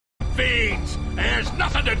beans. There's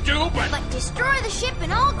nothing to do but... But destroy the ship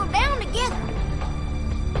and all go down together.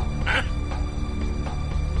 Huh?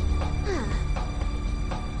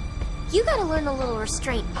 You gotta learn a little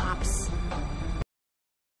restraint, Pops.